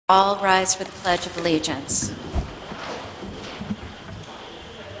all rise for the Pledge of Allegiance.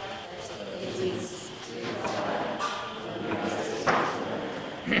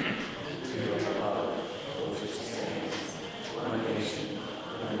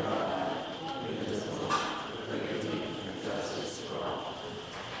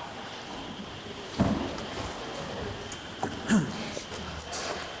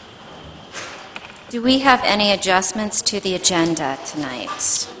 Do we have any adjustments to the agenda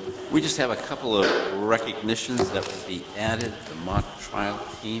tonight? We just have a couple of recognitions that will be added, the mock trial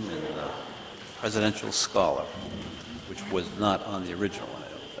team and the presidential scholar, which was not on the original one, I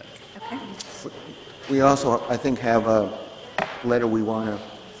don't think. Okay. We also, I think, have a letter we want to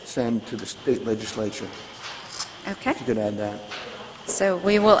send to the state legislature. Okay. If you could add that. So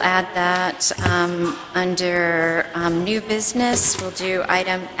we will add that under new business. We'll do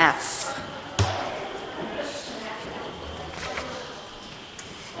item F.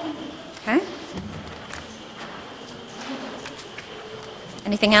 Okay.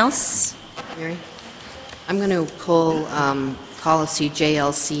 Anything else? Mary? I'm going to pull policy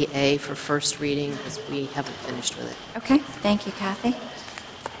JLCA for first reading because we haven't finished with it. Okay. Thank you, Kathy.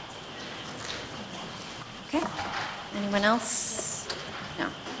 Okay. Anyone else? No.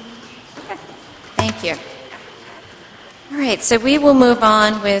 Okay. Thank you. All right. So we will move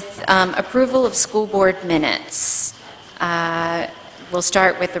on with approval of school board minutes. We'll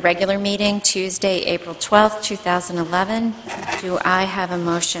start with the regular meeting, Tuesday, April 12th, 2011. Do I have a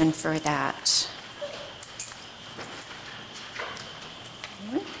motion for that?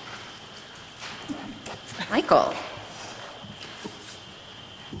 Michael?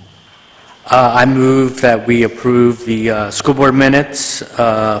 I move that we approve the school board minutes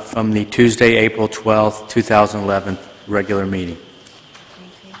from the Tuesday, April 12th, 2011 regular meeting.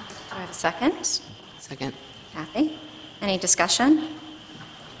 Thank you. Do I have a second? Second. Kathy? Any discussion?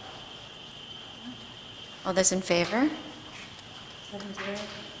 All those in favor? 7-0.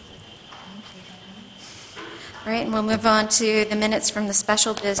 All right, and we'll move on to the minutes from the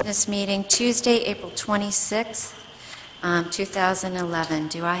special business meeting, Tuesday, April 26th, 2011.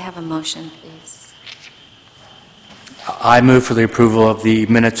 Do I have a motion, please? I move for the approval of the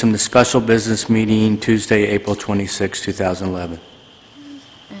minutes from the special business meeting, Tuesday, April 26, 2011.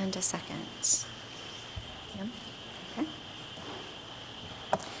 And a second. Yep. Okay.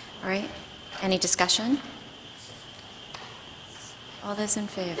 All right, any discussion? All those in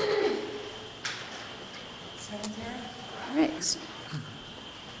favor? 7-0. All right.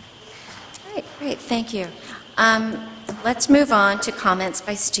 All right, great, thank you. Let's move on to comments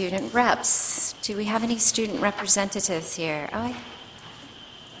by student reps. Do we have any student representatives here? Oh,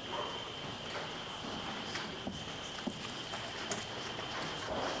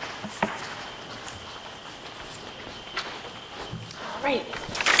 Right.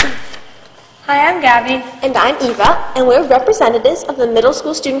 Hi, I'm Gabby. And I'm Eva, and we're representatives of the Middle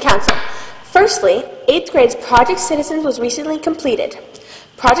School Student Council. Firstly, 8th grade's Project Citizen was recently completed.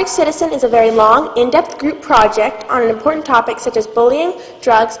 Project Citizen is a very long, in-depth group project on an important topic such as bullying,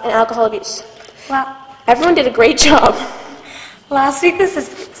 drugs, and alcohol abuse. Well, Everyone did a great job. last week the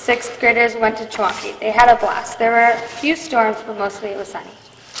 6th graders went to Chewonki. They had a blast. There were a few storms, but mostly it was sunny.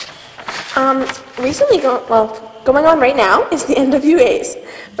 Going on right now is the NWAs.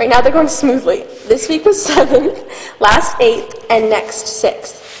 Right now they're going smoothly. This week was 7th, last 8th, and next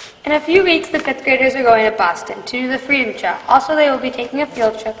 6th. In a few weeks, the 5th graders are going to Boston to do the Freedom Trail. Also, they will be taking a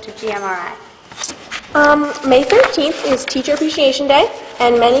field trip to GMRI. May 13th is Teacher Appreciation Day,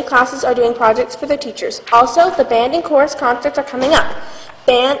 and many classes are doing projects for their teachers. Also, the band and chorus concerts are coming up.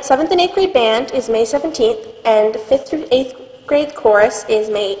 7th and 8th grade band is May 17th, and 5th through 8th grade chorus is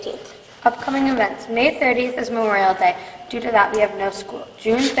May 18th. Upcoming events. May 30th is Memorial Day. Due to that, we have no school.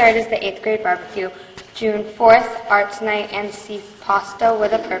 June 3rd is the 8th grade barbecue. June 4th, Arts Night and See Pasta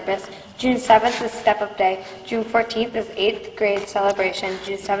with a Purpose. June 7th is Step Up Day. June 14th is 8th grade celebration.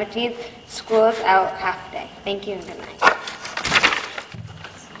 June 17th, school is out half day. Thank you and good night.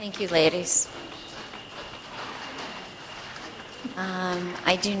 thank you, ladies.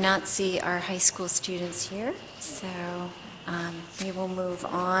 I do not see our high school students here, so we will move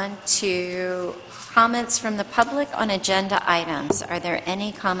on to comments from the public on agenda items. Are there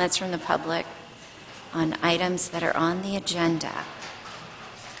any comments from the public on items that are on the agenda?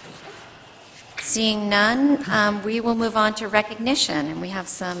 Seeing none, we will move on to recognition, and we have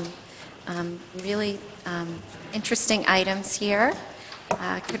some really interesting items here.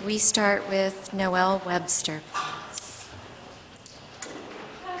 Could we start with Noelle Webster, please?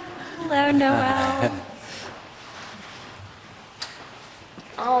 Hello, Noelle.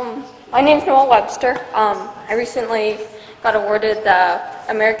 My name's Noelle Webster. I recently got awarded the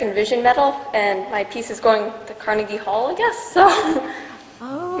American Vision Medal, and my piece is going to Carnegie Hall, I guess. So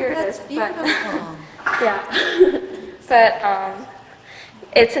Oh, here it that's is. beautiful. Yeah. But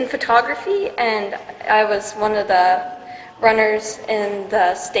it's in photography, and I was one of the runners in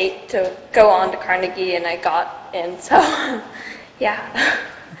the state to go on to Carnegie, and I got in. So, yeah.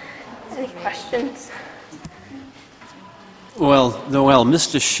 Any questions? Well, Noel,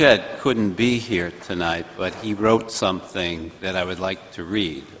 Mr. Shedd couldn't be here tonight, but he wrote something that I would like to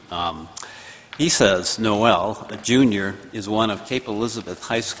read. He says, Noel, a junior, is one of Cape Elizabeth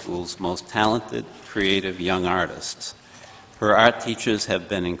High School's most talented, creative young artists. Her art teachers have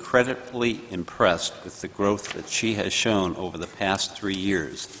been incredibly impressed with the growth that she has shown over the past 3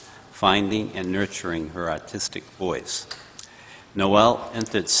 years, finding and nurturing her artistic voice. Noel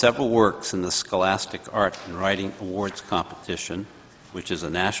entered several works in the Scholastic Art and Writing Awards competition, which is a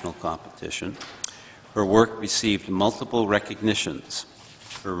national competition. Her work received multiple recognitions.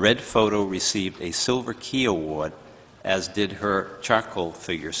 Her red photo received a Silver Key Award, as did her charcoal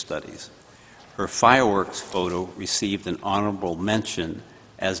figure studies. Her fireworks photo received an honorable mention,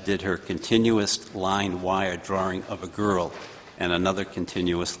 as did her continuous line wire drawing of a girl and another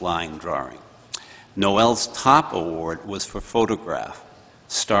continuous line drawing. Noel's top award was for photograph,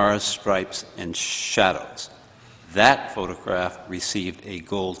 Stars, Stripes, and Shadows. That photograph received a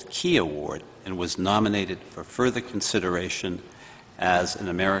Gold Key Award and was nominated for further consideration as an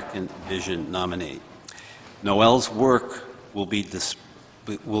American Vision nominee. Noel's work will be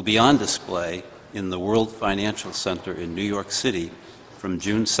on display in the World Financial Center in New York City from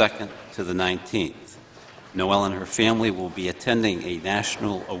June 2nd to the 19th. Noel and her family will be attending a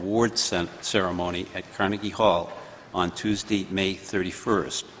national awards ceremony at Carnegie Hall on Tuesday, May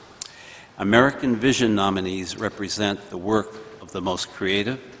 31st. American Vision nominees represent the work of the most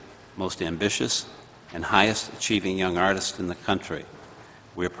creative, most ambitious, and highest achieving young artists in the country.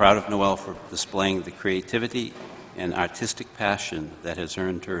 We are proud of Noel for displaying the creativity and artistic passion that has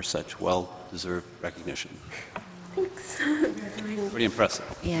earned her such well-deserved recognition. Thanks. Pretty impressive.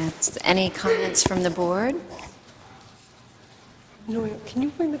 Yes. Any comments from the board? No, can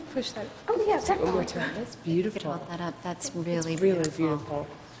you push that Oh, yeah, one more definitely. time? That's Could beautiful. hold that up. That's really, Really beautiful. beautiful.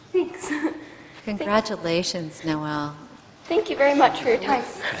 Thanks. Congratulations, Noel. Thank you very much for your time.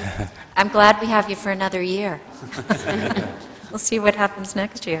 I'm glad we have you for another year. We'll see what happens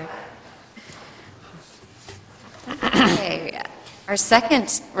next year. Okay. Our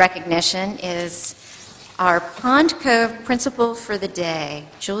second recognition is our Pond Cove Principal for the Day,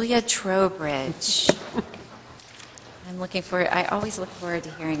 Julia Trowbridge. I always look forward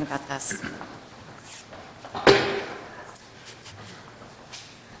to hearing about this.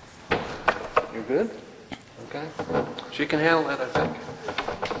 You're good? Okay. She can handle it, I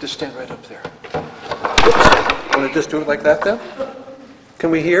think. Just stand right up there. Want to just do it like that, then?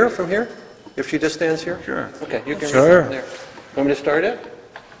 Can we hear from here? If she just stands here? Sure. Okay, you can read Sure. from there. Want me to start it?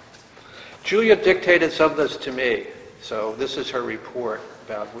 Julia dictated some of this to me, so this is her report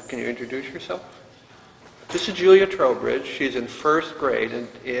about, can you introduce yourself? This is Julia Trowbridge. She's in first grade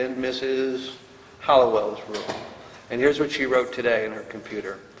in Mrs. Hollowell's room. And here's what she wrote today in her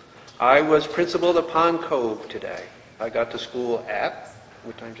computer. I was principal at Pond Cove today. I got to school at,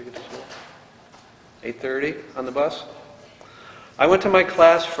 what time did you get to school? 8:30 on the bus? I went to my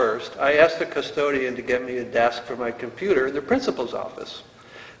class first. I asked the custodian to get me a desk for my computer in the principal's office.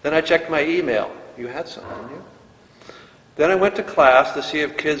 Then I checked my email. You had some, didn't you? Then I went to class to see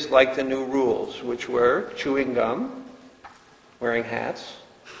if kids liked the new rules, which were chewing gum, wearing hats,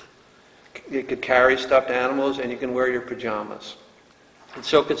 you could carry stuffed animals, and you can wear your pajamas. And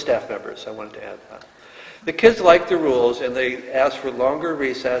so could staff members. I wanted to add that. The kids liked the rules, and they asked for longer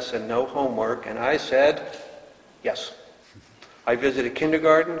recess and no homework, and I said, yes. I visited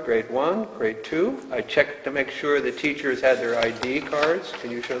kindergarten, grade 1, grade 2. I checked to make sure the teachers had their ID cards.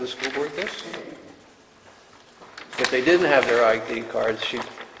 Can you show the school board this? If they didn't have their ID cards, she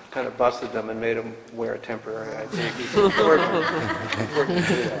kind of busted them and made them wear a temporary ID. Worked to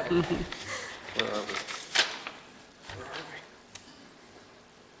do that. Where are we?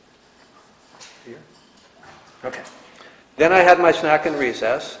 Here? Okay. Then I had my snack in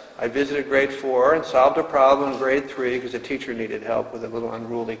recess. I visited grade 4 and solved a problem in grade 3 because the teacher needed help with a little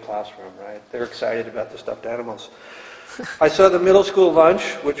unruly classroom, right? They're excited about the stuffed animals. I saw the middle school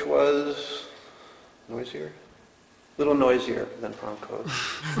lunch, which was noisier, a little noisier than Pond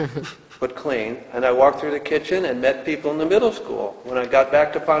Cove, but clean. And I walked through the kitchen and met people in the middle school. When I got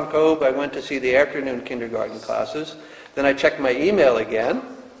back to Pond Cove, I went to see the afternoon kindergarten classes. Then I checked my email again.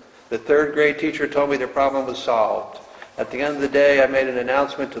 The third grade teacher told me the problem was solved. At the end of the day, I made an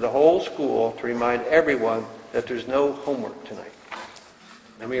announcement to the whole school to remind everyone that there's no homework tonight.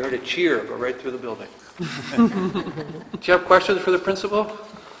 And we heard a cheer go right through the building. Do you have questions for the principal?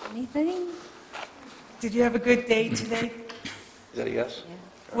 Anything? Did you have a good day today? Is that a yes?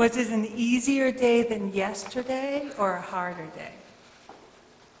 Was it an easier day than yesterday or a harder day?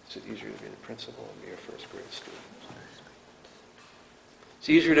 Is it easier to be the principal and be a first grade student? It's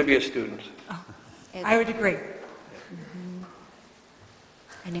easier to be a student. I would agree.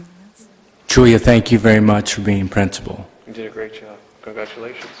 Anyone else? Julia, thank you very much for being principal. You did a great job.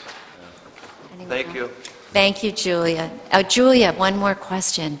 Congratulations. Anyone Thank else? you. Thank you, Julia. Julia, one more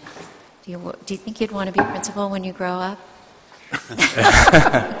question. Do you think you'd want to be principal when you grow up?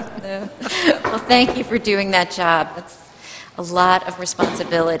 No. Well, thank you for doing that job. That's a lot of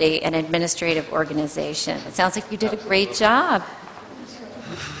responsibility and administrative organization. It sounds like you did a great job.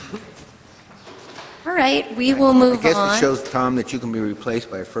 All right, we will move I guess on. it shows, Tom, that you can be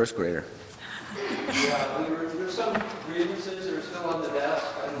replaced by a first grader. Yeah, there's some grievances that are still on the desk.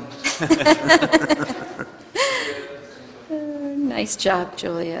 Nice job,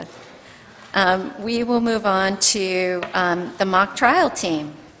 Julia. We will move on to the mock trial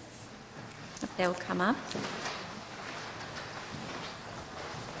team. If they'll come up.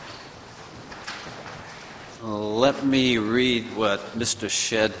 Let me read what Mr.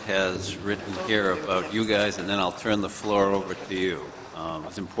 Shedd has written here about you guys, and then I'll turn the floor over to you.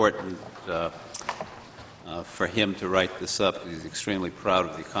 It's important for him to write this up. He's extremely proud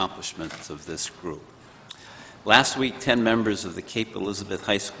of the accomplishments of this group. Last week, 10 members of the Cape Elizabeth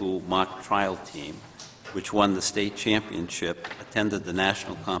High School mock trial team, which won the state championship, attended the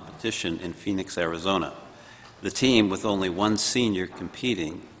national competition in Phoenix, Arizona. The team, with only one senior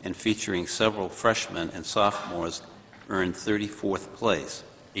competing and featuring several freshmen and sophomores, earned 34th place,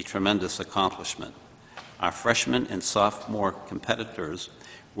 a tremendous accomplishment. Our freshman and sophomore competitors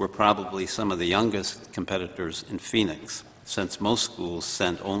were probably some of the youngest competitors in Phoenix, since most schools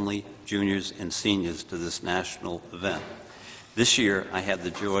sent only juniors and seniors to this national event. This year, I had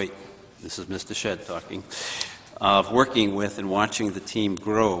the joy, this is Mr. Shedd talking, of working with and watching the team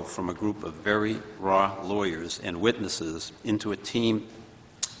grow from a group of very raw lawyers and witnesses into a team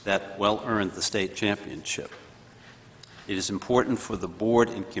that well earned the state championship. It is important for the board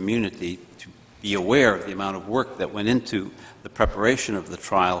and community to be aware of the amount of work that went into the preparation of the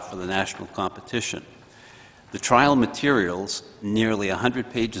trial for the national competition. The trial materials, nearly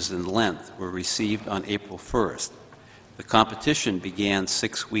 100 pages in length, were received on April 1st. The competition began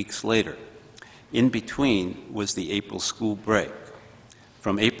 6 weeks later. In between was the April school break.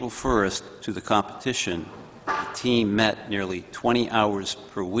 From April 1st to the competition, the team met nearly 20 hours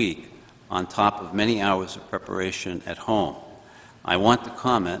per week on top of many hours of preparation at home. I want to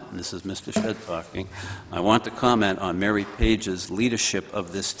comment, and this is Mr. Shedd talking, I want to comment on Mary Page's leadership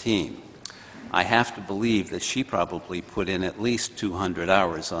of this team. I have to believe that she probably put in at least 200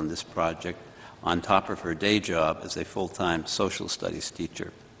 hours on this project on top of her day job as a full-time social studies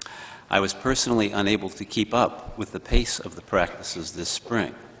teacher. I was personally unable to keep up with the pace of the practices this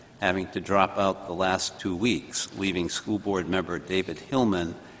spring, having to drop out the last 2 weeks, leaving school board member David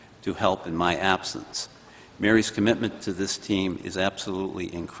Hillman to help in my absence. Mary's commitment to this team is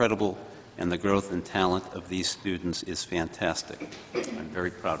absolutely incredible, and the growth and talent of these students is fantastic. I'm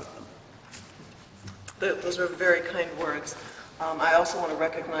very proud of them. Those are very kind words. I also want to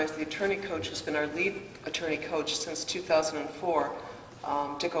recognize the attorney coach who's been our lead attorney coach since 2004,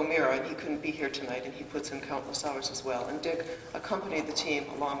 Dick O'Meara, and he couldn't be here tonight, and he puts in countless hours as well. And Dick accompanied the team,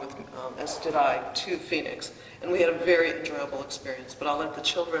 along with, as did I, to Phoenix. And we had a very enjoyable experience. But I'll let the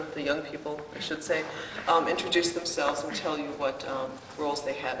children, the young people, I should say, introduce themselves and tell you what roles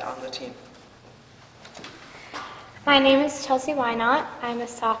they had on the team. My name is Chelsea Wynot. I'm a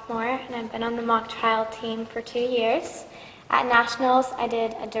sophomore, and I've been on the mock trial team for 2 years. At Nationals, I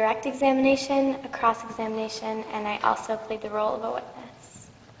did a direct examination, a cross-examination, and I also played the role of a witness.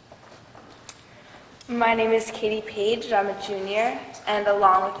 My name is Katie Page. I'm a junior, and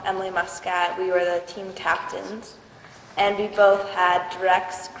along with Emily Muscat, we were the team captains. And we both had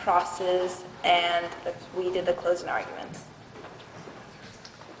directs, crosses, and we did the closing arguments.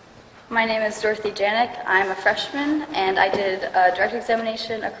 My name is Dorothy Janik. I'm a freshman, and I did a direct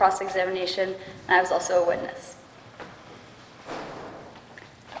examination, a cross-examination, and I was also a witness.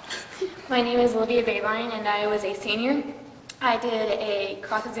 My name is Olivia Bayline, and I was a senior. I did a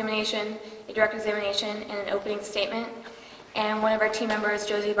cross-examination, a direct examination, and an opening statement. And one of our team members,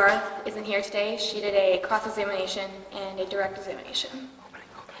 Josie Barth, isn't here today. She did a cross-examination and a direct examination.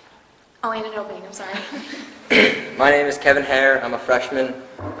 Oh, and an opening, I'm sorry. My name is Kevin Hare. I'm a freshman.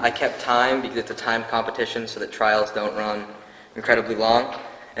 I kept time because it's a time competition so that trials don't run incredibly long.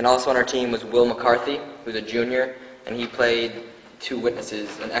 And also on our team was Will McCarthy, who's a junior, and he played 2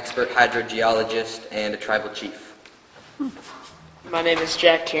 witnesses, an expert hydrogeologist and a tribal chief. My name is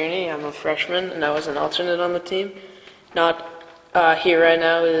Jack Tierney. I'm a freshman, and I was an alternate on the team. Not here right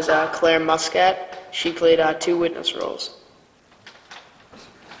now is Claire Muscat. She played 2 witness roles.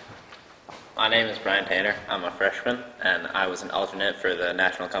 My name is Brian Tanner. I'm a freshman, and I was an alternate for the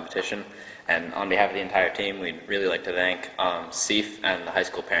national competition. And on behalf of the entire team, we'd really like to thank CEF and the High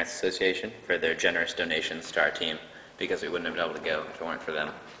School Parents Association for their generous donations to our team, because we wouldn't have been able to go if it weren't for them.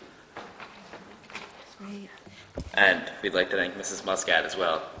 Great. And we'd like to thank Mrs. Muscat as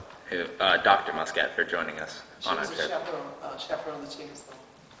well, Dr. Muscat, for joining us on our She was trip. a chaperone of the team as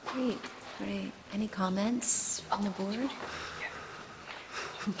well. Great, great. Any comments from the board?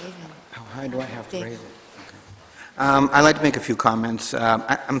 David. How high do I have to raise it? I'd like to make a few comments.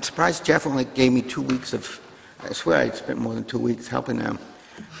 I'm surprised Jeff only gave me 2 weeks of, I swear I spent more than 2 weeks helping them.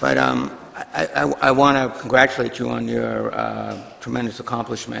 But I want to congratulate you on your tremendous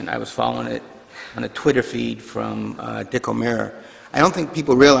accomplishment. I was following it on a Twitter feed from Dick O'Meara. I don't think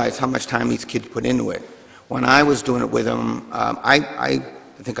people realize how much time these kids put into it. When I was doing it with them, I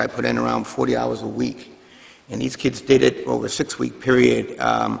think I put in around 40 hours a week. And these kids did it over a 6-week period,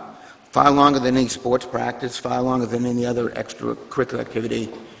 far longer than any sports practice, far longer than any other extracurricular activity.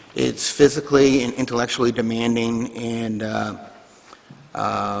 It's physically and intellectually demanding, and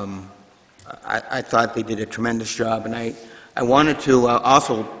I thought they did a tremendous job. And I wanted to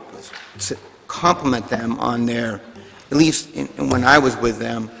also compliment them on their, at least when I was with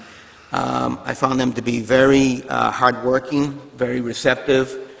them, I found them to be very hardworking, very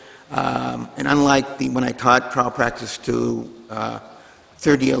receptive. And unlike when I taught trial practice to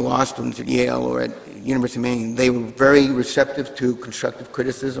third-year law students at Yale or at University of Maine, they were very receptive to constructive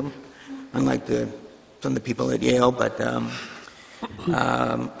criticism, unlike some of the people at Yale. But I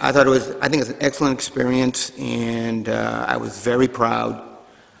think it's an excellent experience, and I was very proud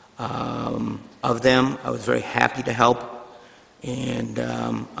of them. I was very happy to help, and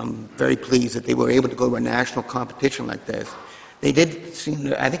I'm very pleased that they were able to go to a national competition like this. They did seem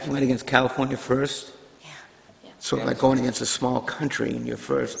to, I think you went against California first. Yeah. Sort of like going against a small country in your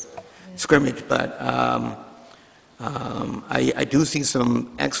first scrimmage. But I do see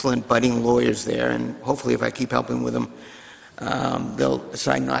some excellent budding lawyers there, and hopefully if I keep helping with them, they'll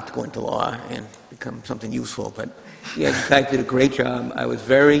decide not to go into law and become something useful. But yeah, you guys did a great job. I was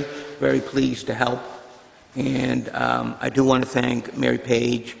very, very pleased to help. And I do want to thank Mary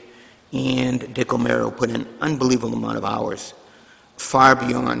Page and Dick O'Meara, who put in an unbelievable amount of hours, far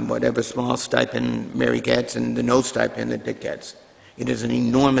beyond whatever small stipend Mary gets and the no stipend that Dick gets. It is an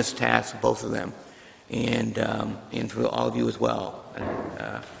enormous task, both of them, and for all of you as well.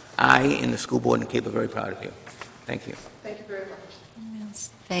 And, I and the school board and CAPE are very proud of you. Thank you. Thank you very much.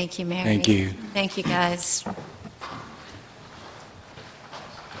 Yes, thank you, Mary. Thank you. Thank you, guys.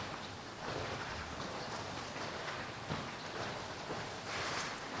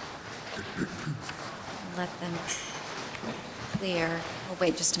 Let them clear. We'll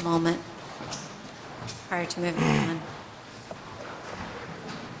wait just a moment prior to moving on.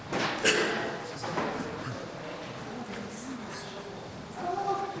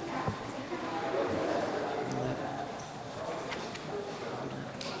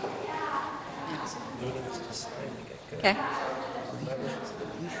 Okay.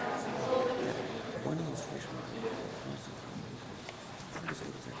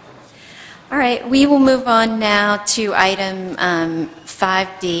 All right, we will move on now to item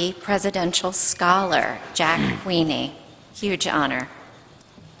 5D, Presidential Scholar, Jack Queenie. Huge honor.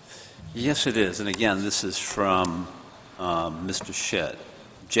 Yes, it is. And again, this is from Mr. Shedd.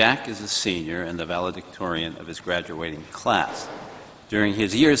 Jack is a senior and the valedictorian of his graduating class. During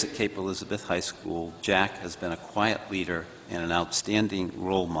his years at Cape Elizabeth High School, Jack has been a quiet leader and an outstanding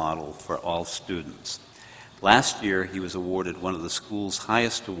role model for all students. Last year, he was awarded one of the school's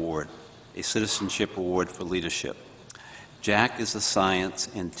highest award, a Citizenship Award for Leadership. Jack is a science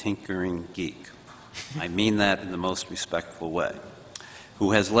and tinkering geek. I mean that in the most respectful way,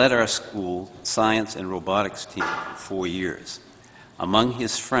 who has led our school science and robotics team for 4 years. Among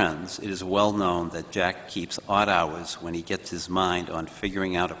his friends, it is well known that Jack keeps odd hours when he gets his mind on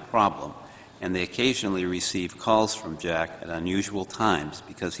figuring out a problem, and they occasionally receive calls from Jack at unusual times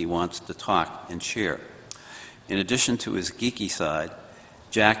because he wants to talk and share. In addition to his geeky side,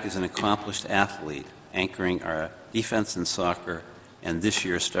 Jack is an accomplished athlete, anchoring our defense in soccer, and this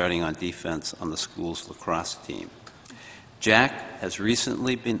year starting on defense on the school's lacrosse team. Jack has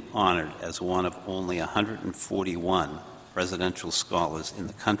recently been honored as one of only 141 presidential scholars in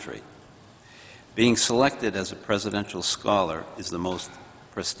the country. Being selected as a presidential scholar is the most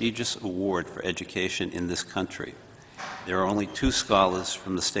prestigious award for education in this country. There are only 2 scholars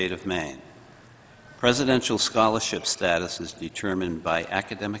from the state of Maine. Presidential scholarship status is determined by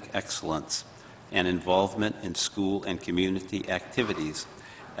academic excellence and involvement in school and community activities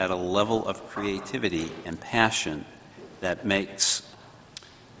at a level of creativity and passion that makes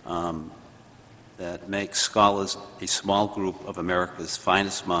scholars a small group of America's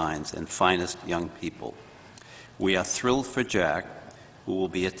finest minds and finest young people. We are thrilled for Jack, who will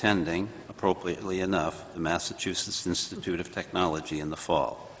be attending, appropriately enough, the Massachusetts Institute of Technology in the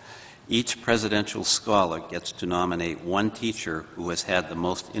fall. Each presidential scholar gets to nominate one teacher who has had the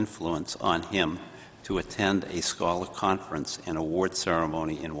most influence on him to attend a scholar conference and award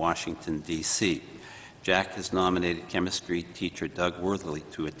ceremony in Washington, D.C. Jack has nominated chemistry teacher Doug Worthley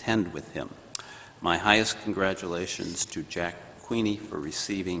to attend with him. My highest congratulations to Jack Queenie for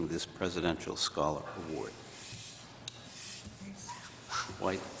receiving this Presidential Scholar Award.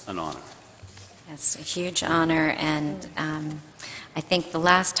 Quite an honor. It's a huge honor, and I think the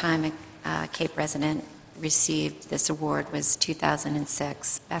last time a Cape resident received this award was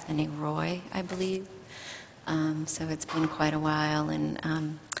 2006, Bethany Roy, I believe. So it's been quite a while,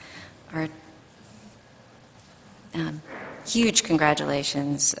 and our huge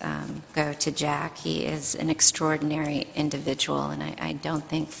congratulations go to Jack. He is an extraordinary individual, and I don't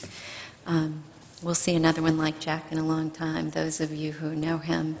think we'll see another one like Jack in a long time. Those of you who know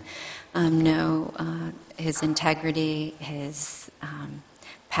him know his integrity, his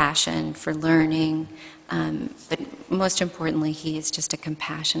passion for learning, but most importantly, he is just a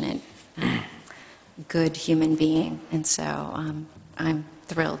compassionate, good human being. And so I'm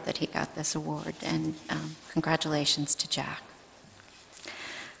thrilled that he got this award, and congratulations to Jack.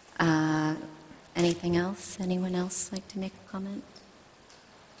 Anything else? Anyone else like to make a comment?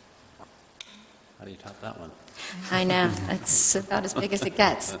 How do you top that one? I know, it's about as big as it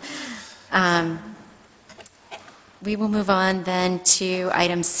gets. We will move on then to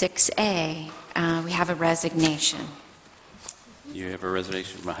item 6A. We have a resignation. You have a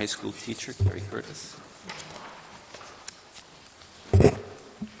resignation from a high school teacher, Carrie Curtis.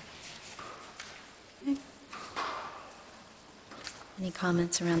 Any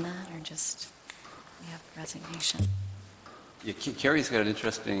comments around that, or just we have resignation? Yeah, Carrie's got an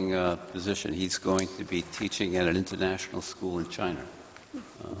interesting position. He's going to be teaching at an international school in China.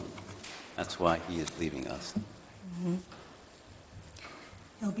 That's why he is leaving us. Mm-hmm.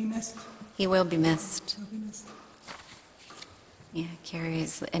 He'll be missed. He will be missed. He'll be missed. Yeah, Carrie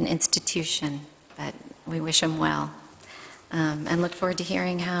is an institution, but we wish him well. And look forward to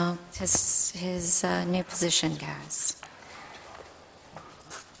hearing how his new position goes.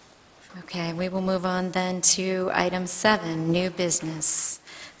 Okay, we will move on then to item 7, new business.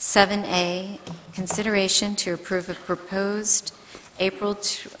 7A, consideration to approve a proposed April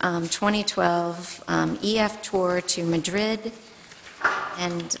 2012 EF tour to Madrid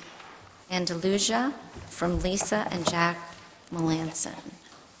and Andalusia from Lisa and Jack Melanson.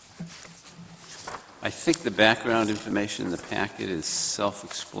 I think the background information in the packet is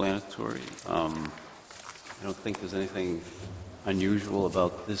self-explanatory. I don't think there's anything unusual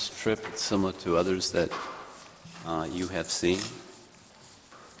about this trip. It's similar to others that you have seen.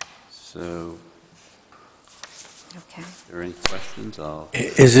 So, okay. If there are any questions, I'll...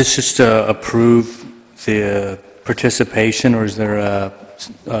 Is this just to approve the participation, or is there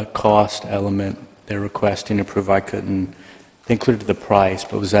a cost element they're requesting to approve? I couldn't, they included the price,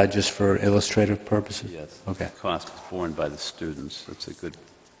 but was that just for illustrative purposes? Yes. Okay. The cost is borne by the students. That's a good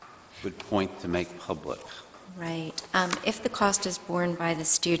point to make public. Right. If the cost is borne by the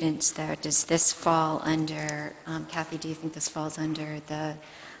students, though, does this fall under, Kathy, do you think this falls under the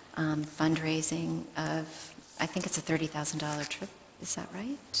fundraising of, I think it's a $30,000 trip, is that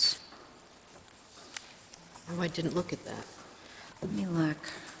right? Oh, I didn't look at that. Let me look.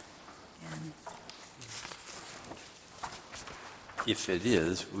 again. If it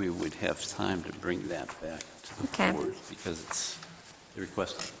is, we would have time to bring that back to the Okay. board, because it's the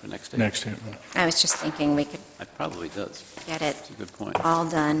request for next day. Next year. I was just thinking we could It probably does. get it That's a good point. all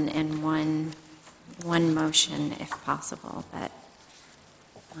done in one motion if possible, but,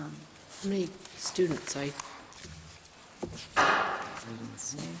 How many students? let's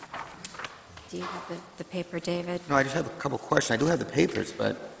see. Do you have the paper, David? No, I just have a couple questions. I do have the papers,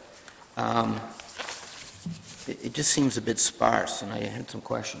 but it just seems a bit sparse, and I had some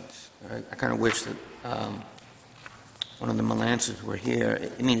questions. I kind of wish that one of the Melansons were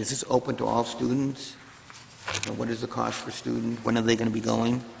here. I mean, is this open to all students? You know, what is the cost per student? When are they going to be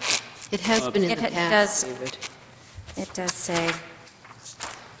going? It has been in It the does- past, David. It does say,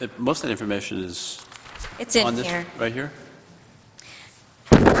 Most of that information is it's in on this, here. right here?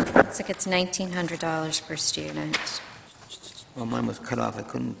 Looks like it's $1,900 per student. Well, mine was cut off, I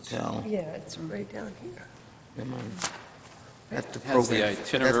couldn't tell. Yeah, it's right down here. Never mind. That's the Has the program.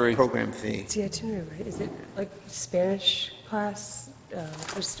 That's itinerary. the program fee. It's the itinerary, right? Is it like Spanish class,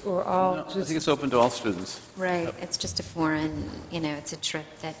 or all? No, I think it's open to all students. Right, it's just a foreign, it's a trip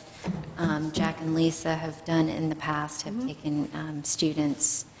that Jack and Lisa have done in the past, have taken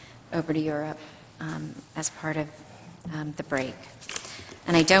students over to Europe as part of the break.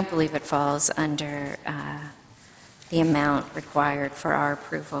 And I don't believe it falls under the amount required for our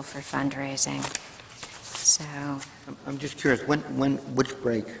approval for fundraising. So, I'm just curious, which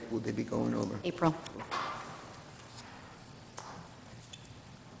break will they be going over? April.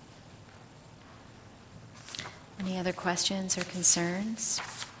 Any other questions or concerns?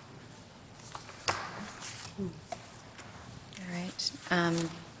 All right.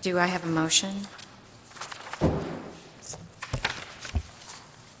 Do I have a motion?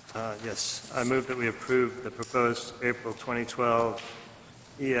 Yes, I move that we approve the proposed April 2012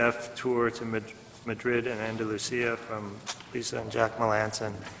 EF tour to Madrid and Andalusia from Lisa and Jack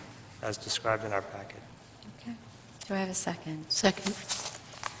Melanson, as described in our packet. Okay. Do I have a second? Second.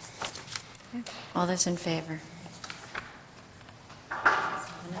 Okay. All those in favor?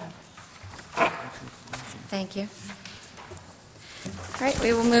 Thank you. All right,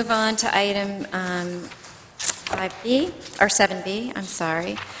 we will move on to item 5B, or 7B, I'm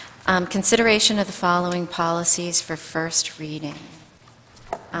sorry. Consideration of the following policies for first reading.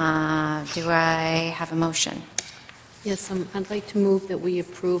 Do I have a motion? Yes, I'd like to move that we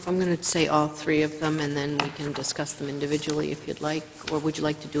approve, I'm going to say all three of them, and then we can discuss them individually if you'd like, or would you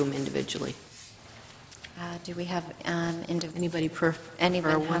like to do them individually? Do we have anybody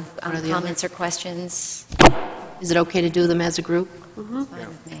have comments or questions? Is it okay to do them as a group? Fine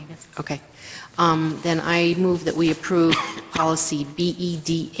with me. Okay. Then I move that we approve policy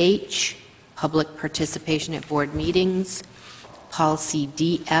BEDH, public participation at board meetings, policy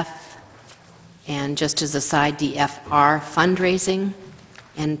DF, and just as a side, DFR, fundraising,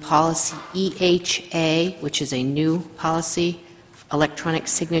 and policy EHA, which is a new policy, electronic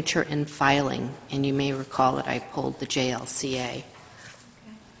signature and filing. And you may recall that I pulled the JLCA.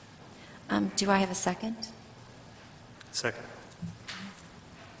 Do I have a second? Second.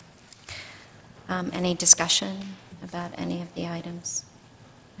 Any discussion about any of the items?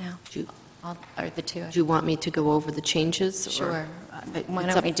 No? Or the two? Do you want me to go over the changes? Sure. Why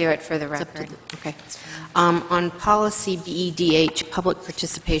don't we do it for the record? Okay. On policy BEDH, public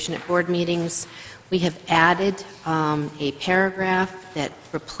participation at board meetings, we have added a paragraph that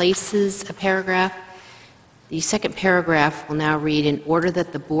replaces a paragraph. The second paragraph will now read, "In order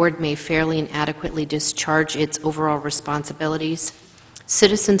that the board may fairly and adequately discharge its overall responsibilities,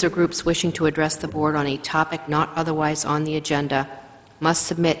 citizens or groups wishing to address the board on a topic not otherwise on the agenda must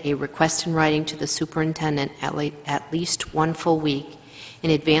submit a request in writing to the superintendent at least one full week in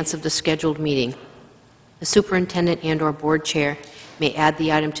advance of the scheduled meeting. The superintendent and/or board chair may add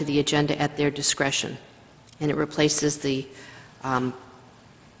the item to the agenda at their discretion." And it replaces the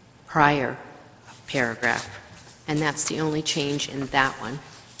prior paragraph. And that's the only change in that one.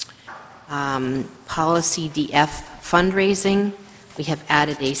 Policy DF, fundraising, we have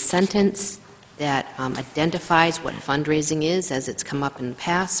added a sentence that identifies what fundraising is, as it's come up in the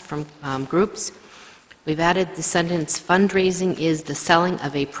past from groups. We've added the sentence, "Fundraising is the selling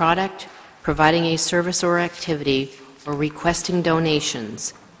of a product, providing a service or activity, or requesting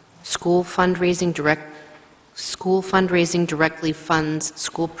donations. School fundraising directly funds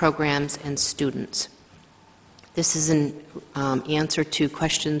school programs and students." This is an answer to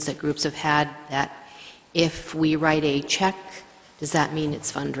questions that groups have had, that if we write a check, does that mean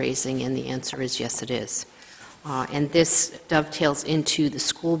it's fundraising? And the answer is yes, it is. And this dovetails into the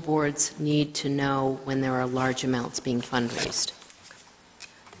school board's need to know when there are large amounts being fundraised.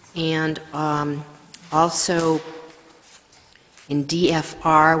 And also in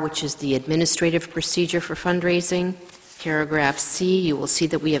DFR, which is the administrative procedure for fundraising, paragraph C, you will see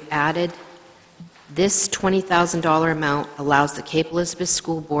that we have added, "This $20,000 amount allows the Cape Elizabeth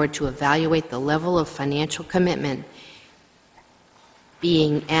School Board to evaluate the level of financial commitment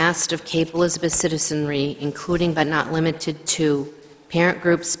being asked of Cape Elizabeth citizenry, including but not limited to parent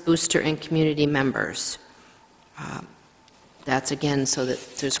groups, booster, and community members." That's again so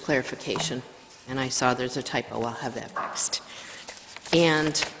that there's clarification. And I saw there's a typo, I'll have that fixed.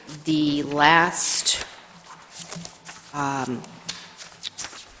 And the last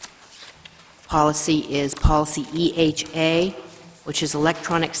policy is policy EHA, which is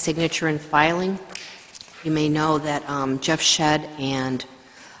electronic signature and filing. You may know that Jeff Shedd and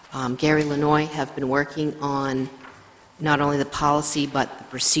Gary Lanoy have been working on not only the policy but the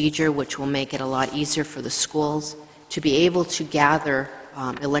procedure, which will make it a lot easier for the schools to be able to gather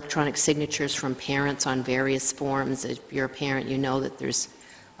electronic signatures from parents on various forms. If you're a parent, you know that there's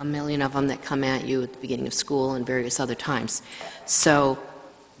a million of them that come at you at the beginning of school and various other times. So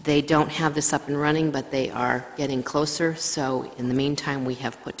they don't have this up and running, but they are getting closer. So in the meantime, we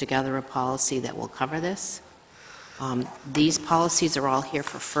have put together a policy that will cover this. These policies are all here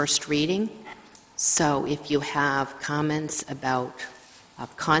for first reading. So if you have comments about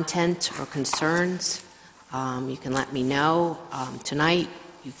content or concerns, you can let me know tonight.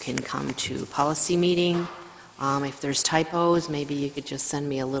 You can come to policy meeting. If there's typos, maybe you could just send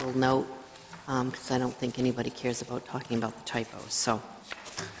me a little note, because I don't think anybody cares about talking about the typos. So.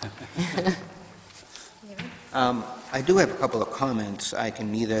 I do have a couple of comments. I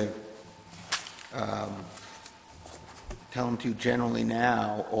can either tell them to you generally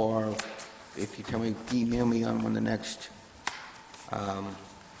now, or if you tell me, email me on when the next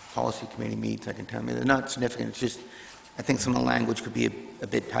policy committee meets, I can tell me. They're not significant. It's just, I think some of the language could be a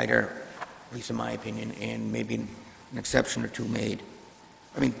bit tighter, at least in my opinion, and maybe an exception or two made.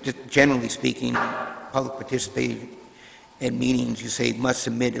 I mean, just generally speaking, public participation at meetings, you say must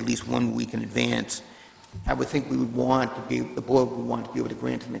submit at least 1 week in advance. I would think we would want to be, the board would want to be able to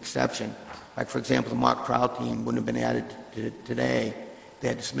grant an exception. Like, for example, the mock trial team wouldn't have been added to today. They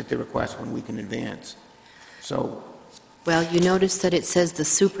had to submit their request 1 week in advance. So, Well, you notice that it says the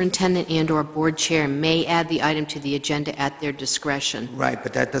superintendent and/or board chair may add the item to the agenda at their discretion. right,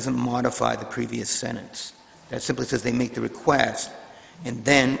 but that doesn't modify the previous sentence. That simply says they make the request, and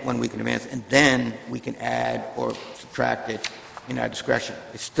then 1 week in advance, and then we can add or subtract it in our discretion.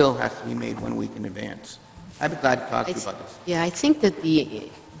 It still has to be made 1 week in advance. I'd be glad to talk to you about this. Yeah, I think that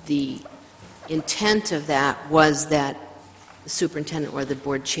the intent of that was that the superintendent or the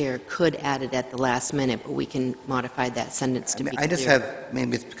board chair could add it at the last minute, but we can modify that sentence to be clear. I just have,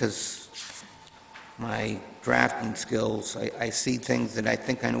 maybe it's because my drafting skills, I see things that I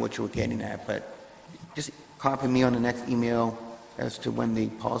think I know what you were getting at, but just copy me on the next email as to when the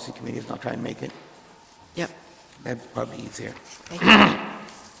policy committee is not trying to make it. Yep. That's probably easier.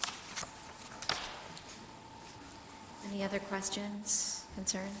 Any other questions,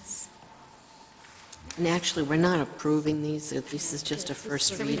 concerns? And actually, we're not approving these. This is just a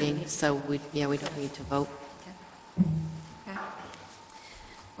first reading, so we don't need to vote. Okay.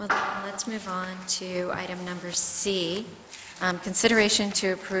 Well, then let's move on to item number C. Consideration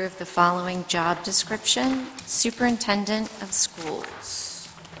to approve the following job description, Superintendent of Schools.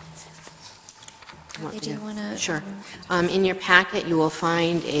 Kathy, do you want to? Sure. In your packet, you will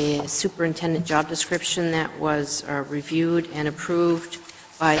find a superintendent job description that was reviewed and approved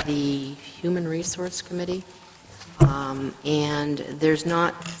by the Human Resource Committee. And there's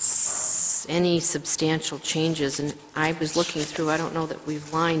not any substantial changes. And I was looking through, I don't know that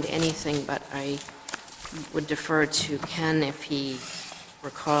we've lined anything, but I would defer to Ken if he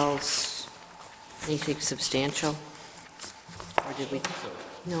recalls anything substantial. Or did we?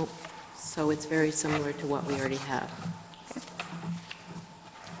 No. So it's very similar to what we already have.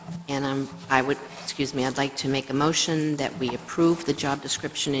 And I'd like to make a motion that we approve the job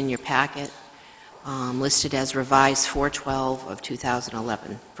description in your packet, listed as revised 4/12 of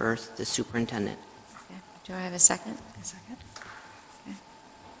 2011 for the superintendent. Okay. Do I have a second? A second. Okay.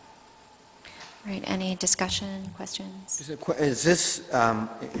 All right, any discussion, questions? Is this,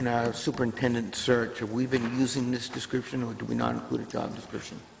 in our superintendent search, have we been using this description, or do we not include a job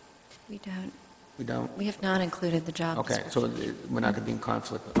description? We don't. We don't? We have not included the job Okay, description. so we're not going to be in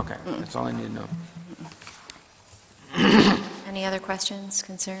conflict. Okay, that's all I need to know. Any other questions,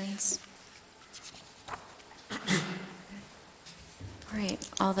 concerns? All right,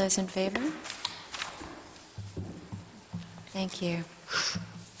 all those in favor? Thank you.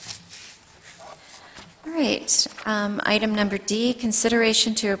 All right, item number D,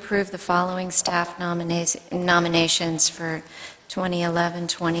 consideration to approve the following staff nominations for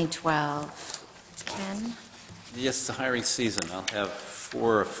 2011-2012. Ken? Yes, it's the hiring season. I'll have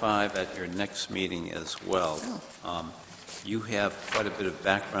 4 or 5 at your next meeting as well. You have quite a bit of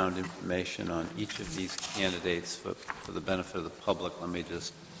background information on each of these candidates for the benefit of the public. Let me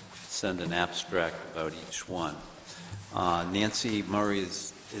just send an abstract about each one. Nancy Murray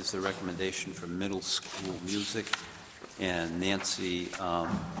is the recommendation for middle school music, and Nancy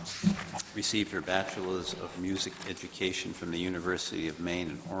received her Bachelor's of Music Education from the University of Maine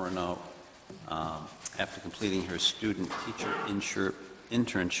in Orono. After completing her student-teacher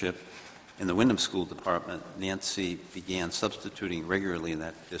internship in the Wyndham School Department, Nancy began substituting regularly in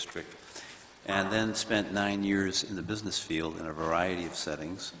that district, and then spent 9 years in the business field in a variety of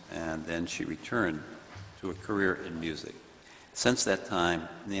settings, and then she returned to a career in music. Since that time,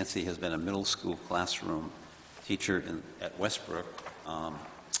 Nancy has been a middle school classroom teacher at Westbrook,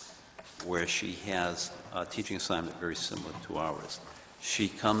 where she has a teaching assignment very similar to ours. She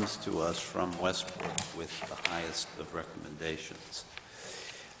comes to us from Westbrook with the highest of recommendations.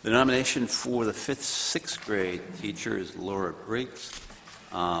 The nomination for the 5th, 6th grade teacher is Laura Briggs.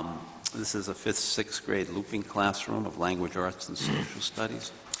 This is a 5th, 6th grade looping classroom of language arts and social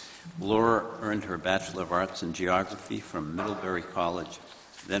studies. Laura earned her Bachelor of Arts in Geography from Middlebury College,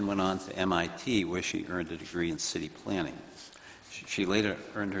 then went on to MIT, where she earned a degree in city planning. She later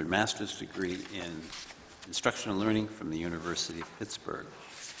earned her master's degree in instructional learning from the University of Pittsburgh.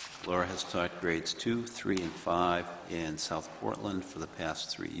 Laura has taught grades 2, 3, and 5 in South Portland for the past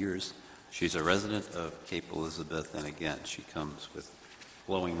 3 years. She's a resident of Cape Elizabeth, and again, she comes with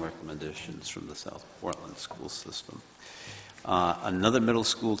glowing recommendations from the South Portland school system. Another middle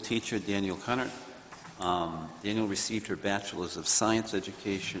school teacher, Daniel Cunnert. Daniel received her Bachelor's of Science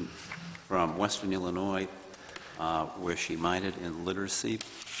education from Western Illinois, where she minored in literacy.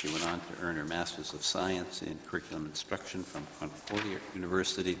 She went on to earn her Master's of Science in Curriculum Instruction from Concordia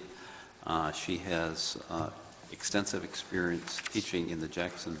University. She has extensive experience teaching in the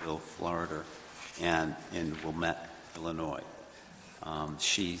Jacksonville, Florida, and in Wilmette, Illinois.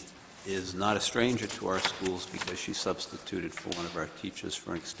 She is not a stranger to our schools because she substituted for one of our teachers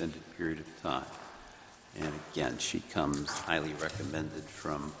for an extended period of time. And again, she comes highly recommended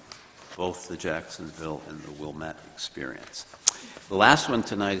from both the Jacksonville and the Wilmette experience. The last one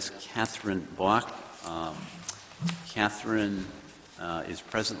tonight is Catherine Bach. Catherine is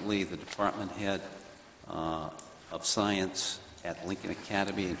presently the department head of science at Lincoln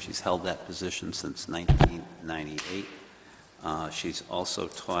Academy, and she's held that position since 1998. She's also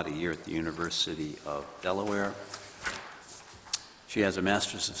taught a year at the University of Delaware. She has a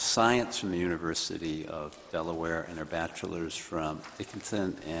Master's of Science from the University of Delaware and her Bachelor's from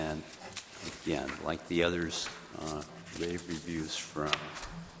Dickinson, and again, like the others, rave reviews from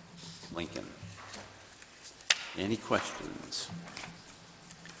Lincoln. Any questions?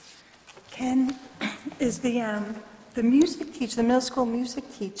 Ken, is the music teacher, the middle school music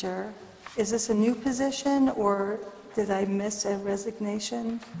teacher, is this a new position, or did I miss a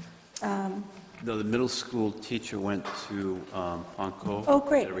resignation? No, the middle school teacher went to Ponco. Oh,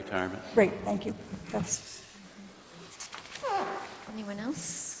 great. At a retirement. Great, thank you. That's Anyone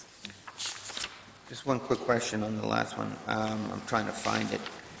else? Just one quick question on the last one. I'm trying to find it.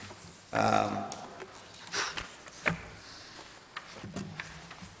 I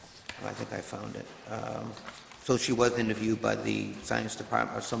think I found it. So she was interviewed by the science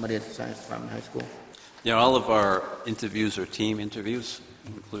department, or somebody at the science department high school? Yeah, all of our interviews are team interviews,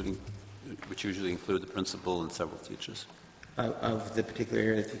 which usually include the principal and several teachers. Of the particular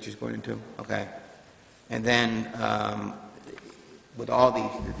area the teacher's going into? Okay. And then, with all these,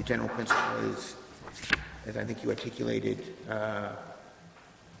 the general principle is, as I think you articulated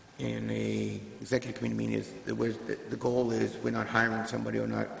in a executive committee meeting, is the goal is we're not hiring somebody or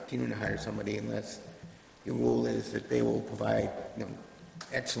not continuing to hire somebody unless the rule is that they will provide,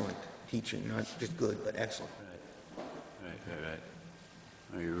 excellent teaching, not just good, but excellent. Right.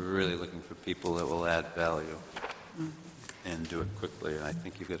 You're really looking for people that will add value and do it quickly, and I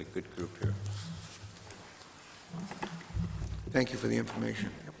think you've got a good group here. Thank you for the information.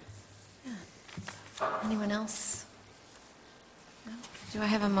 Anyone else? No? Do I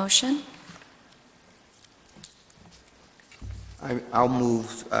have a motion? I'll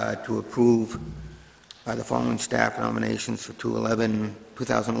move to approve the following staff nominations for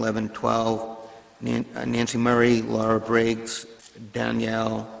 2011-12. Nancy Murray, Laura Briggs,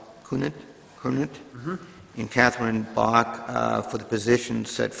 Danielle Kunit, and Catherine Bach for the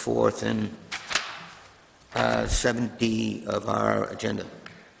positions set forth in 7D of our agenda.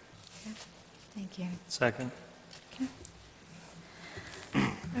 Okay. Thank you. Second. Okay.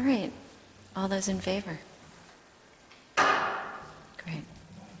 All right. All those in favor? Great.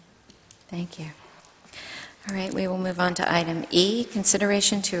 Thank you. All right, we will move on to item E,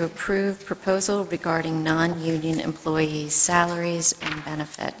 consideration to approve proposal regarding non-union employees' salaries and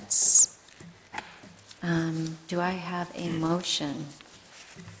benefits. Do I have a motion?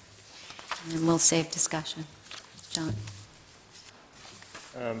 And we'll save discussion. John?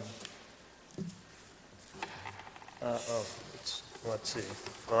 Let's see.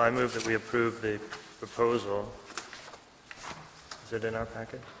 Well, I move that we approve the proposal. Is it in our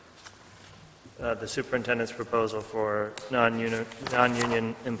packet? The superintendent's proposal for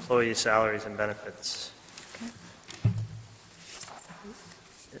non-union employee salaries and benefits.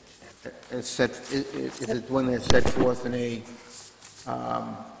 Is it one that's set forth in a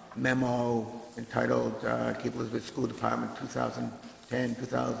memo entitled Cape Elizabeth School Department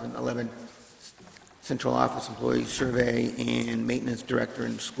 2010-2011 central office employee survey and maintenance director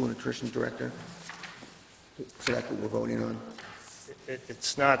and school nutrition director. So that's what we're voting on.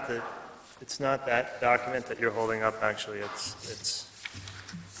 It's not that document that you're holding up, actually. It's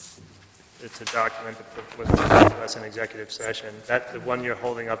a document that was presented to us in executive session. The one you're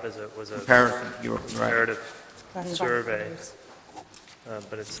holding up was a Comparison, you're right. comparative survey,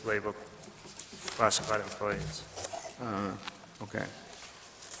 but it's labeled classified employees. Okay.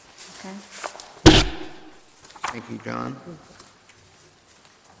 Okay. Thank you, John.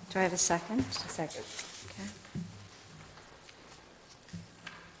 Do I have a second? Second. Okay.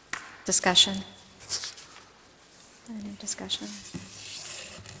 Discussion? Any discussion?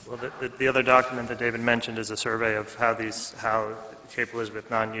 Well, the other document that David mentioned is a survey of how Cape Elizabeth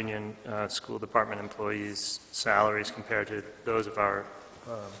non-union school department employees' salaries compare to those of our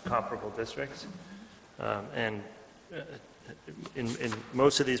comparable districts. And in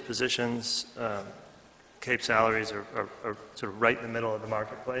most of these positions, Cape salaries are sort of right in the middle of the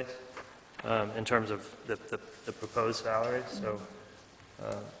marketplace in terms of the proposed salaries. So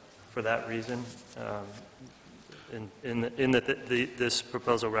for that reason, this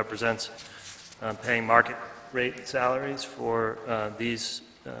proposal represents paying market rate salaries for these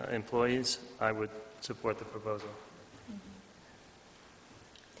employees, I would support the proposal.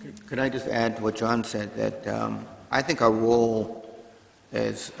 Could I just add to what John said, that I think our role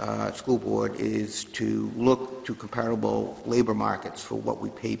as school board is to look to comparable labor markets for what we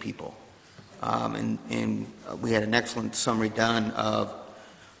pay people. And we had an excellent summary done of,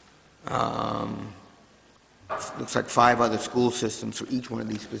 looks like 5 other school systems for each one of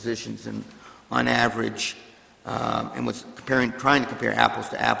these positions, and on average, and was trying to compare apples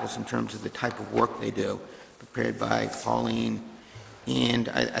to apples in terms of the type of work they do, prepared by Pauline. And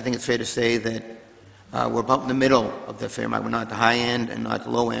I think it's fair to say that we're about in the middle of the fair market. We're not at the high end and not at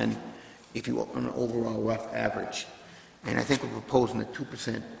the low end, if you want an overall rough average. And I think we're proposing a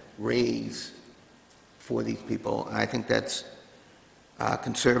 2% raise for these people. And I think that's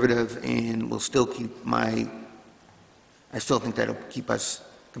conservative, and will still keep I still think that'll keep us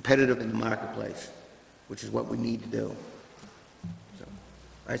competitive in the marketplace, which is what we need to do. So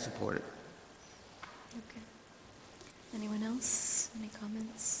I support it. Okay. Anyone else? Any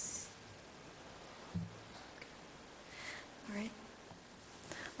comments? All right.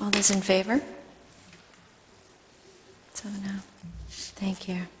 All those in favor? So no. Thank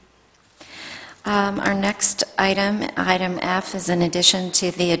you. Our next item F, is an addition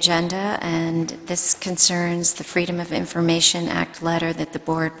to the agenda, and this concerns the Freedom of Information Act letter that the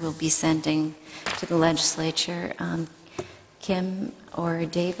board will be sending to the legislature. Kim or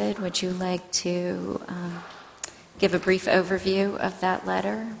David, would you like to give a brief overview of that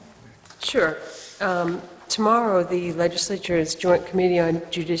letter? Sure. Tomorrow, the legislature's Joint Committee on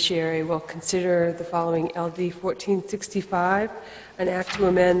Judiciary will consider the following LD 1465, an act to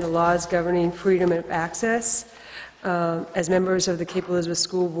amend the laws governing freedom of access. As members of the Cape Elizabeth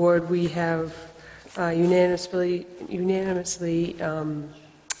School Board, we have unanimously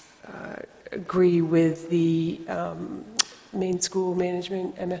agree with the Maine School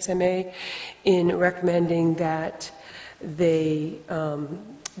Management, MSMA, in recommending that they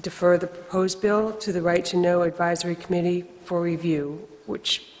defer the proposed bill to the Right to Know Advisory Committee for review,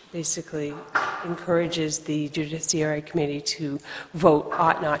 which basically encourages the Judiciary Committee to vote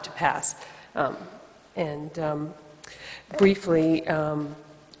ought not to pass. Briefly,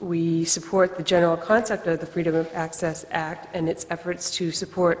 we support the general concept of the Freedom of Access Act and its efforts to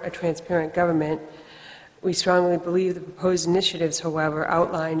support a transparent government. We strongly believe the proposed initiatives, however,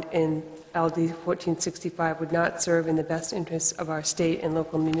 outlined in LD 1465 would not serve in the best interests of our state and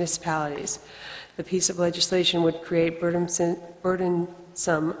local municipalities. The piece of legislation would create burdensome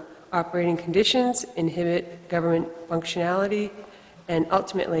operating conditions, inhibit government functionality, and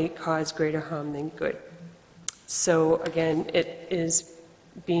ultimately cause greater harm than good. So again, it is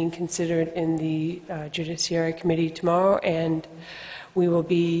being considered in the Judiciary Committee tomorrow, and we will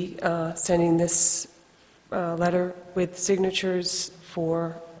be sending this letter with signatures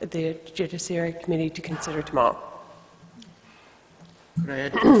for the Judiciary Committee to consider tomorrow. Could I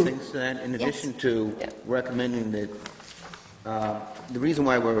add 2 things to that? In addition to recommending that, the reason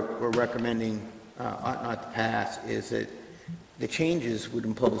why we're recommending ought not to pass is that the changes would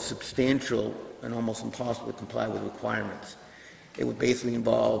impose substantial and almost impossible to comply with requirements. It would basically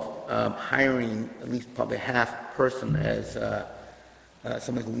involve hiring at least probably a half person as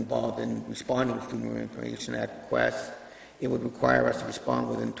someone who's involved in responding to Freedom of Information Act requests. It would require us to respond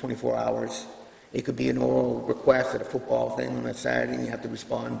within 24 hours. It could be an oral request at a football thing on a Saturday, and you have to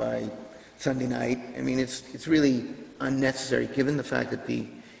respond by Sunday night. I mean, it's really unnecessary, given the fact that the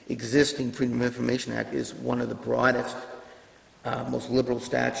existing Freedom of Information Act is one of the broadest, most liberal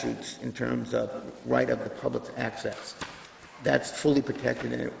statutes in terms of right of the public's access. That's fully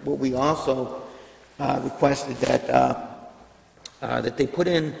protected in it. What we also requested that they put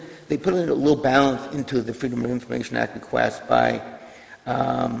in a little balance into the Freedom of Information Act request by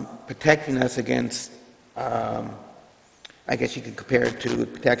protecting us against, I guess you could compare it to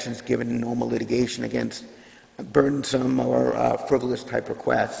protections given in normal litigation against burdensome or frivolous type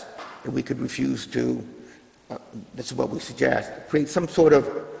requests that we could refuse to, this is what we suggest, create some sort of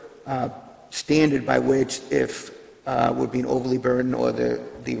standard by which if we're being overly burdened or the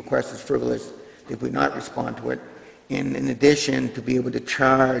request is frivolous, they would not respond to it. And in addition, to be able to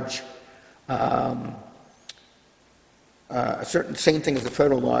charge a certain, same thing as the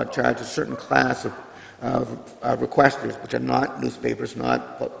federal law, charge a certain class of requesters, which are not newspapers,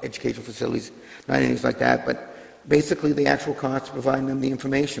 not educational facilities, not anything like that, but basically the actual cost of providing them the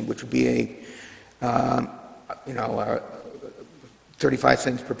information, which would be a 35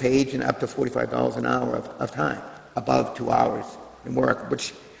 cents per page and up to $45 an hour of time, above 2 hours in work,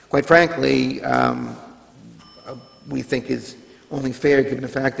 which, quite frankly, we think is only fair given the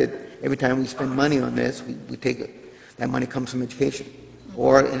fact that every time we spend money on this, we take it, that money comes from education.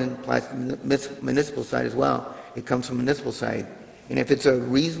 Or it applies to the municipal side as well. It comes from the municipal side. And if it's a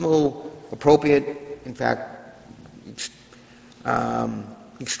reasonable, appropriate, in fact,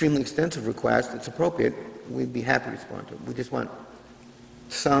 extremely extensive request, it's appropriate, we'd be happy to respond to it. We just want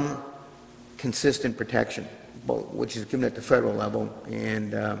some consistent protection, which is given at the federal level,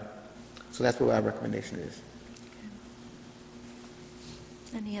 and so that's what our recommendation is.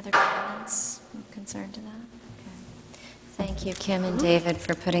 Any other comments in concern to that? Okay. Thank you, Kim and David,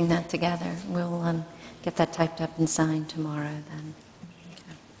 for putting that together. We'll get that typed up and signed tomorrow then.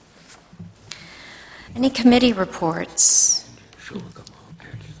 Okay. Any committee reports?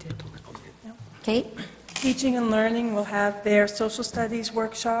 Kate? Teaching and Learning will have their social studies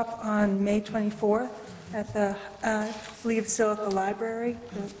workshop on May 24th at the, I believe, still at the library,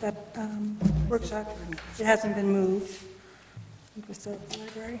 that workshop. It hasn't been moved. I think we're still at the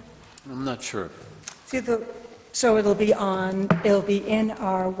library. I'm not sure. So it'll be in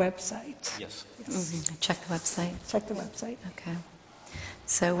our website. Yes. Check the website. Check the website. Okay.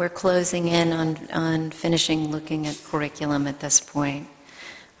 So we're closing in on finishing looking at curriculum at this point.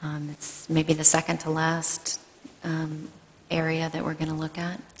 It's maybe the second to last area that we're going to look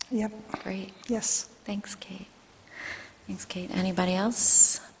at. Yep. Great. Yes. Thanks, Kate. Thanks, Kate. Anybody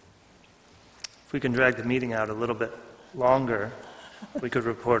else? If we can drag the meeting out a little bit longer, we could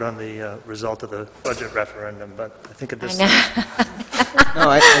report on the result of the budget referendum, but I think at this time... No,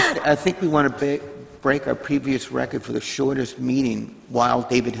 I think we want to break our previous record for the shortest meeting while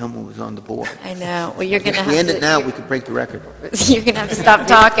David Hillman was on the board. I know. Well, you're going to If have we end to... it now, we could break the record. You're going to have to stop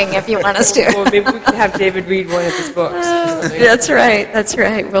talking if you want us to. Or maybe we could have David read one of his books. That's right. That's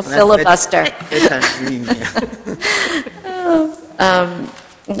right. We'll filibuster.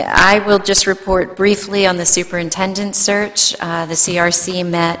 I will just report briefly on the superintendent search. The CRC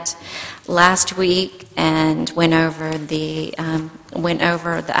met last week and went over the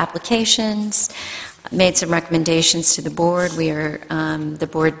applications, made some recommendations to the board. The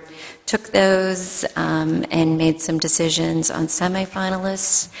board took those and made some decisions on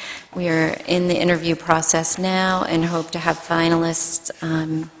semifinalists. We are in the interview process now and hope to have finalists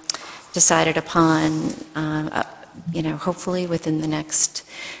decided upon, hopefully within the next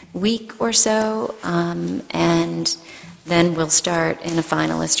week or so, and then we'll start in a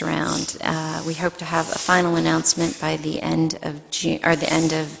finalist round. We hope to have a final announcement by the end of June, or the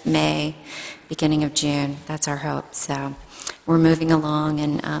end of May, beginning of June. That's our hope. So we're moving along,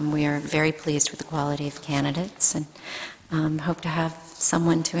 and we are very pleased with the quality of candidates, and hope to have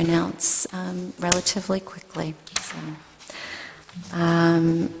someone to announce relatively quickly. So,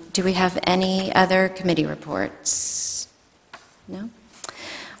 do we have any other committee reports? No?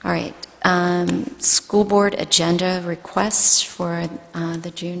 All right. School board agenda requests for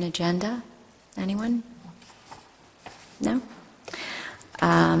the June agenda. Anyone? No?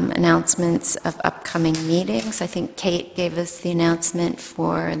 Announcements of upcoming meetings. I think Kate gave us the announcement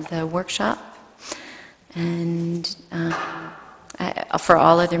for the workshop. And for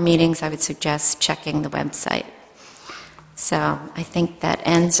all other meetings, I would suggest checking the website. So I think that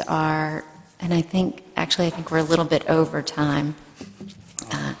ends our, and I think we're a little bit over time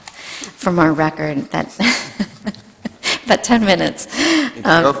from our record, that about 10 minutes. It's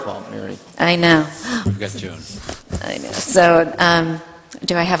your fault, Mary. I know. We've got June. I know. So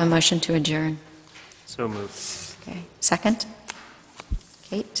do I have a motion to adjourn? So moved. Okay. Second?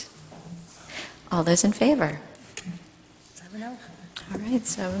 Kate? All those in favor? 7-0. All right,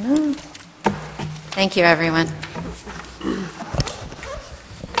 so no. Thank you, everyone.